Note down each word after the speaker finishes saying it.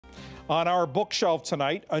On our bookshelf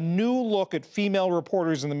tonight, a new look at female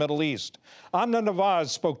reporters in the Middle East. Amna Nawaz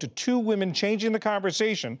spoke to two women changing the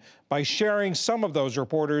conversation by sharing some of those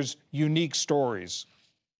reporters' unique stories.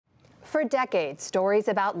 For decades, stories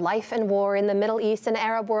about life and war in the Middle East and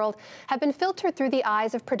Arab world have been filtered through the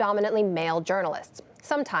eyes of predominantly male journalists.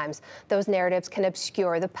 Sometimes those narratives can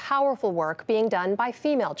obscure the powerful work being done by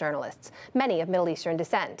female journalists, many of Middle Eastern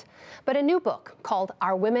descent. But a new book called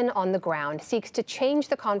Our Women on the Ground seeks to change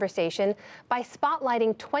the conversation by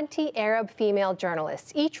spotlighting 20 Arab female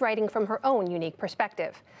journalists, each writing from her own unique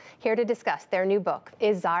perspective. Here to discuss their new book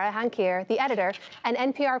is Zahra Hankir, the editor, and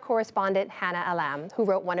NPR correspondent Hannah Allam, who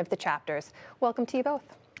wrote one of the chapters. Welcome to you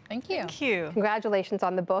both. Thank you. Thank you. Congratulations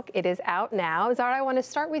on the book. It is out now. Zahra, I want to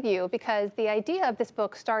start with you because the idea of this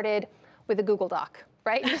book started with a Google Doc,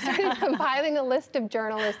 right? You started compiling a list of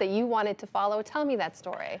journalists that you wanted to follow. Tell me that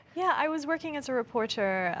story. Yeah, I was working as a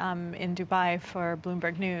reporter in Dubai for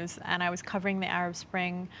Bloomberg News, and I was covering the Arab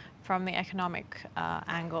Spring from the economic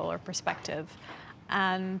angle or perspective.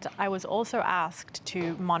 And I was also asked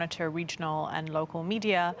to monitor regional and local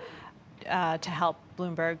media to help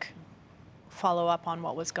Bloomberg follow up on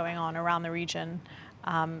what was going on around the region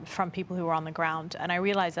from people who were on the ground. And I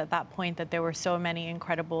realized at that point that there were so many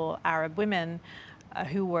incredible Arab women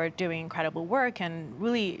who were doing incredible work and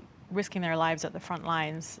really risking their lives at the front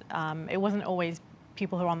lines. It wasn't always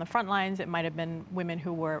people who were on the front lines. It might have been women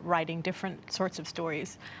who were writing different sorts of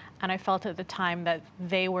stories. And I felt at the time that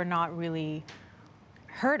they were not really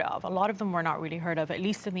heard of. A lot of them were not really heard of, at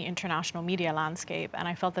least in the international media landscape, and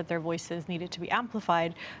I felt that their voices needed to be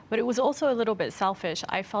amplified. But it was also a little bit selfish.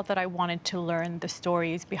 I felt that I wanted to learn the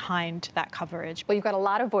stories behind that coverage. Well, you've got a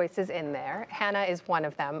lot of voices in there. Hannah is one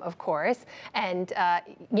of them, of course. And,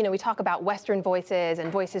 you know, we talk about Western voices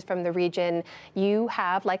and voices from the region. You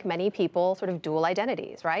have, like many people, sort of dual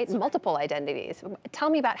identities, right? Multiple identities. Tell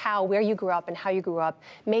me about how, where you grew up and how you grew up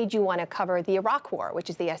made you want to cover the Iraq War, which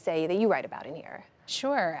is the essay that you write about in here.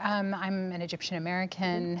 Sure. I'm an Egyptian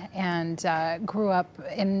American and grew up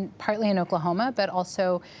partly in Oklahoma, but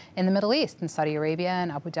also in the Middle East, in Saudi Arabia and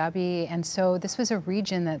Abu Dhabi. And so this was a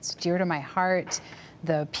region that's dear to my heart.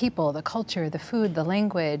 The people, the culture, the food, the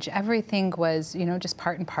language, everything was, you know, just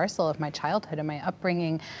part and parcel of my childhood and my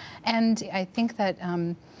upbringing. And I think that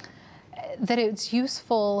that it's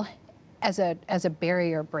useful as a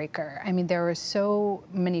barrier breaker. I mean, there are so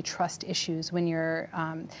many trust issues when you're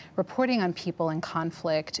reporting on people in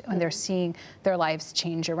conflict, when they're seeing their lives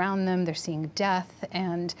change around them, they're seeing death,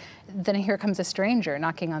 and then here comes a stranger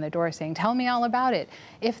knocking on the door saying, tell me all about it.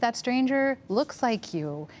 If that stranger looks like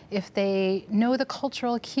you, if they know the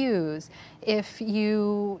cultural cues, if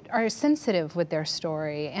you are sensitive with their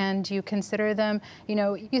story and you consider them, you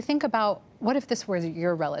know, you think about, what if this were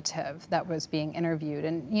your relative that was being interviewed,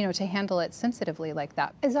 and, you know, to handle it sensitively like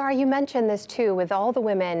that. Zahra, you mentioned this too, with all the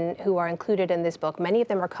women who are included in this book, many of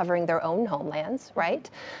them are covering their own homelands, right?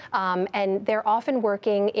 And they're often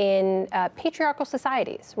working in patriarchal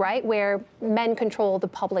societies, right, where men control the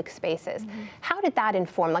public spaces. Mm-hmm. How did that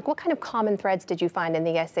inform, like what kind of common threads did you find in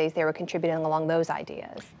the essays they were contributing along those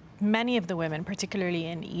ideas? Many of the women, particularly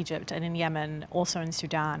in Egypt and in Yemen, also in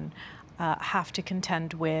Sudan, have to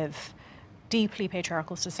contend with deeply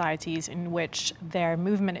patriarchal societies in which their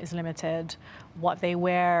movement is limited, what they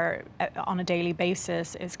wear on a daily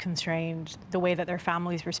basis is constrained, the way that their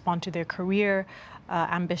families respond to their career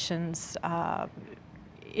ambitions,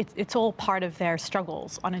 it's all part of their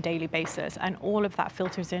struggles on a daily basis, and all of that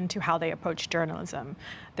filters into how they approach journalism.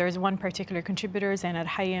 There's one particular contributor, Zahra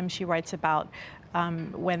Hankir. She writes about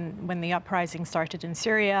when the uprising started in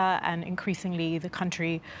Syria and increasingly the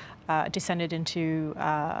country descended into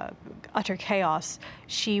utter chaos.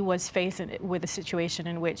 She was faced with a situation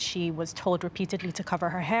in which she was told repeatedly to cover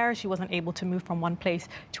her hair. She wasn't able to move from one place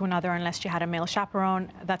to another unless she had a male chaperone.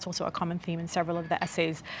 That's also a common theme in several of the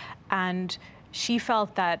essays. And she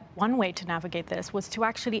felt that one way to navigate this was to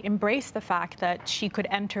actually embrace the fact that she could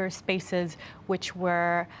enter spaces which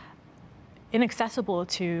were inaccessible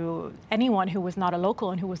to anyone who was not a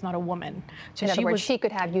local and who was not a woman. So in other words, she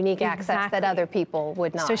could have unique access that other people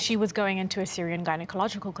would not. So she was going into a Syrian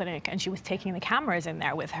gynecological clinic and she was taking the cameras in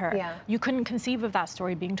there with her. Yeah. You couldn't conceive of that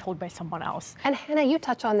story being told by someone else. And Hannah, you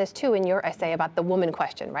touch on this too in your essay about the woman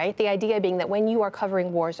question, right? The idea being that when you are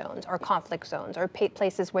covering war zones or conflict zones or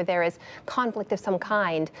places where there is conflict of some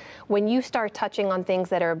kind, when you start touching on things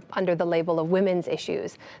that are under the label of women's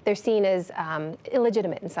issues, they're seen as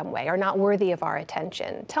illegitimate in some way or not worthy of our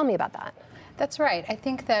attention. Tell me about that. That's right. I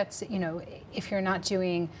think that's, if you're not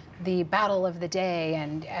doing the battle of the day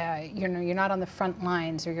and you're not on the front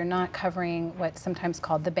lines, or you're not covering what's sometimes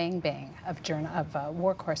called the bang bang of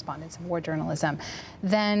war correspondence, of war journalism,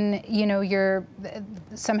 then you're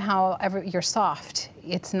somehow you're soft.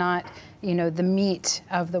 It's not the meat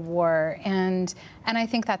of the war, and I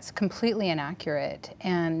think that's completely inaccurate.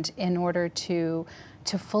 And in order to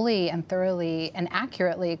fully and thoroughly and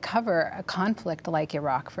accurately cover a conflict like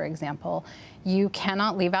Iraq, for example, you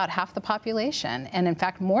cannot leave out half the population, and in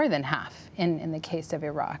fact more than half in the case of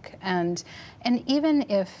Iraq. And even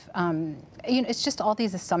if, it's just all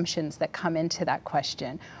these assumptions that come into that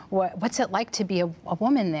question. What's it like to be a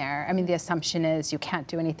woman there? I mean, the assumption is you can't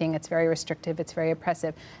do anything, it's very restrictive, it's very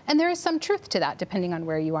oppressive. And there is some truth to that depending on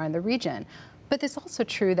where you are in the region. But it's also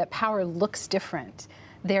true that power looks different.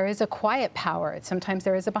 There is a quiet power. Sometimes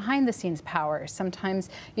there is a behind-the-scenes power.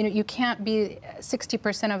 Sometimes, you can't be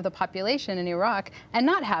 60% of the population in Iraq and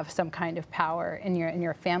not have some kind of power in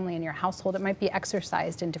your family, in your household. It might be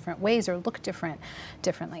exercised in different ways or look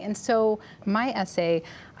differently. And so my essay,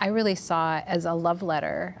 I really saw as a love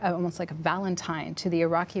letter, almost like a Valentine, to the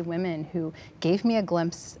Iraqi women who gave me a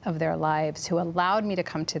glimpse of their lives, who allowed me to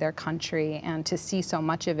come to their country and to see so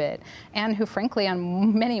much of it, and who, frankly,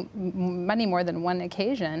 on many more than one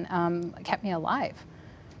occasion, kept me alive.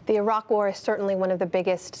 The Iraq War is certainly one of the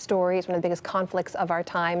biggest stories, one of the biggest conflicts of our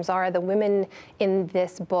time. Zahra, the women in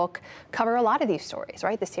this book cover a lot of these stories,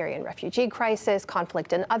 right? The Syrian refugee crisis,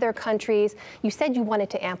 conflict in other countries. You said you wanted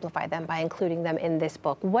to amplify them by including them in this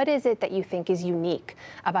book. What is it that you think is unique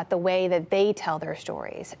about the way that they tell their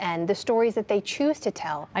stories and the stories that they choose to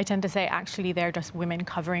tell? I tend to say actually they're just women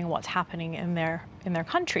covering what's happening in their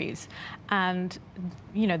countries. And,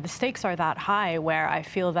 the stakes are that high where I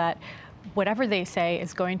feel that whatever they say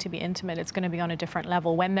is going to be intimate. It's going to be on a different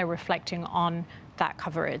level when they're reflecting on that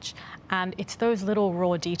coverage. And it's those little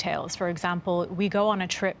raw details. For example, we go on a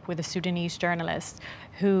trip with a Sudanese journalist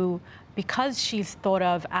who, because she's thought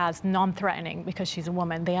of as non-threatening because she's a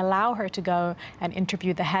woman, they allow her to go and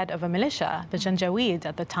interview the head of a militia, the Janjaweed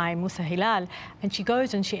at the time, Musa Hilal, and she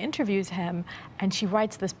goes and she interviews him and she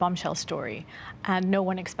writes this bombshell story, and no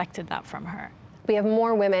one expected that from her. We have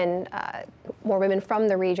more women from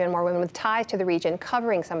the region, more women with ties to the region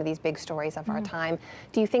covering some of these big stories of our time.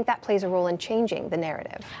 Do you think that plays a role in changing the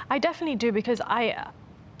narrative? I definitely do, because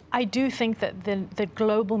I do think that the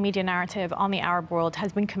global media narrative on the Arab world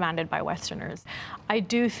has been commanded by Westerners. I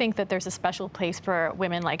do think that there's a special place for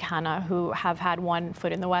women like Hannah, who have had one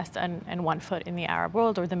foot in the West and one foot in the Arab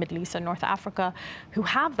world, or the Middle East and North Africa, who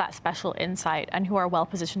have that special insight and who are well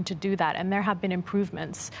positioned to do that. And there have been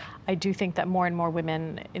improvements. I do think that more and more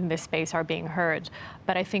women in this space are being heard,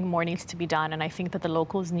 but I think more needs to be done. And I think that the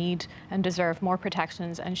locals need and deserve more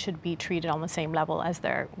protections and should be treated on the same level as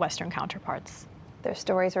their Western counterparts. Their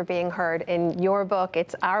stories are being heard in your book.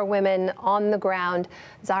 It's Our Women on the Ground.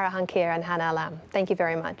 Zahra Hankir and Hannah Allam, thank you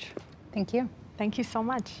very much. Thank you. Thank you so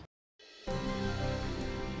much.